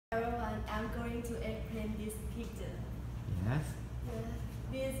going to explain this picture. Yes.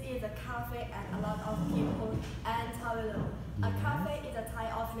 This is a cafe and a lot of people and travelers. A cafe is a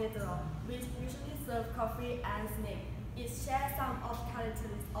type of restaurant which usually serves coffee and snacks. It shares some of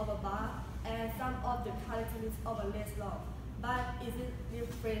characteristics of a bar and some of the characteristics of a restaurant, but it is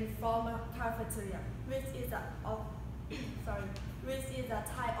different from a cafeteria, which is a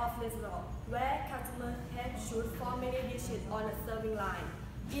type of restaurant where customers can choose from many dishes on a serving line.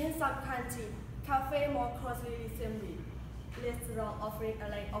 In some countries, cafe more closely resemble restaurant offering a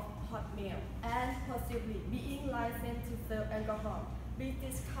line of hot meal and possibly being licensed to serve alcohol.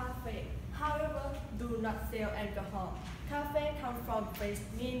 British cafe, however, do not sell alcohol. Cafe comes from French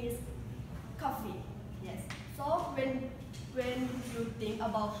means coffee. Yes. So when you think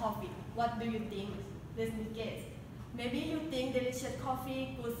about coffee, what do you think? Let me guess. Maybe you think delicious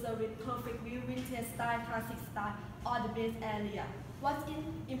coffee, good service, perfect view, vintage style, classic style, or the best area. What's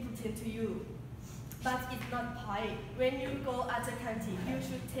important to you? But it's not point. When you go other country, you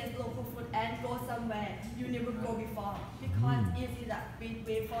should taste local food and go somewhere you never go before, because it is a great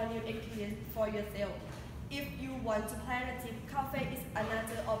way for new experience for yourself. If you want to plan a trip, cafe is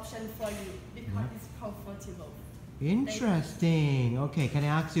another option for you because it's comfortable. Interesting. Okay, can I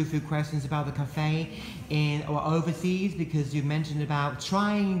ask you a few questions about the cafe in or overseas? Because you mentioned about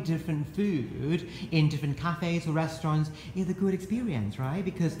trying different food in different cafes or restaurants is a good experience, right?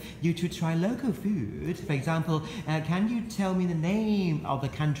 Because you should try local food. For example, can you tell me the name of the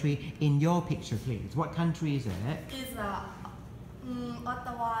country in your picture, please? What country is it? It's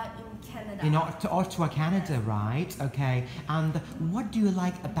Ottawa in Canada. In Ottawa, Canada, right? Okay. And what do you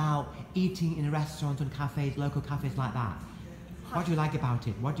like about eating in restaurants and cafes, local cafes like that? What do you like about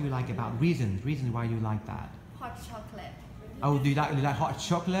it? What do you like about reasons why you like that? Hot chocolate. Oh, do you like hot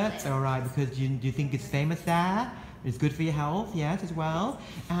chocolate? All right, because do you think it's famous there? It's good for your health, yes, as well.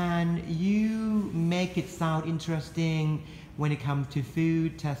 And you make it sound interesting when it comes to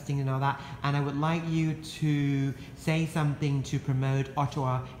food testing and all that. And I would like you to say something to promote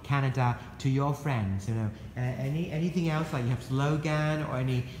Ottawa, Canada to your friends. You know, anything else, like you have slogan or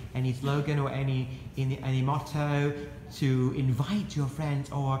any slogan or any motto to invite your friends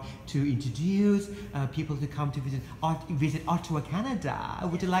or to introduce people to come to visit Ottawa, Canada.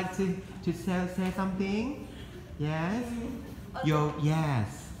 Would you like to say something? Yes.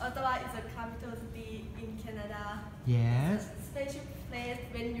 Yes. Ottawa is a capital city in Canada. Yes. It's a special place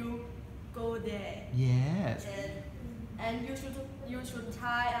when you go there. Yes. And you should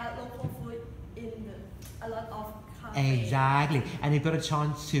try local food in a lot of cafes. Exactly. And you've got a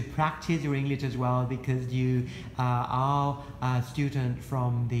chance to practice your English as well, because you are a student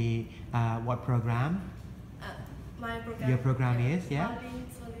from the what program? My program. Your program is, yeah?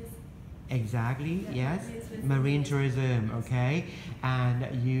 Exactly, yes. Marine tourism, okay. And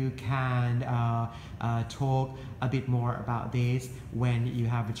you can talk a bit more about this when you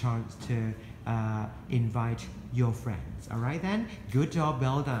have a chance to invite your friends. All right then? Good job,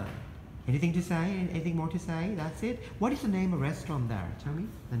 well done. Anything to say? Anything more to say? That's it? What is the name of the restaurant there? Tell me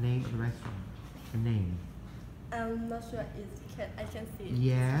the name of the restaurant. The name. I'm not sure I can see it.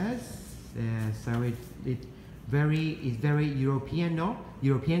 Yes. So it's very European, no?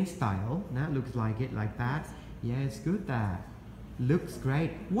 European style. No? Looks like it like that. Yeah, it's good there. Looks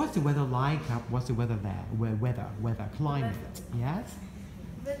great. What's the weather like? What's the weather there? Weather, climate. Yes?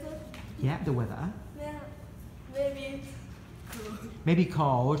 Weather? Yeah, the weather. Yeah, maybe cold. Maybe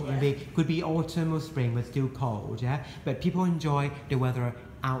cold, Yeah. maybe could be autumn or spring, but still cold, yeah? But people enjoy the weather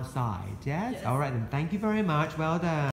outside, yes? Yes. All right then, thank you very much. Well done.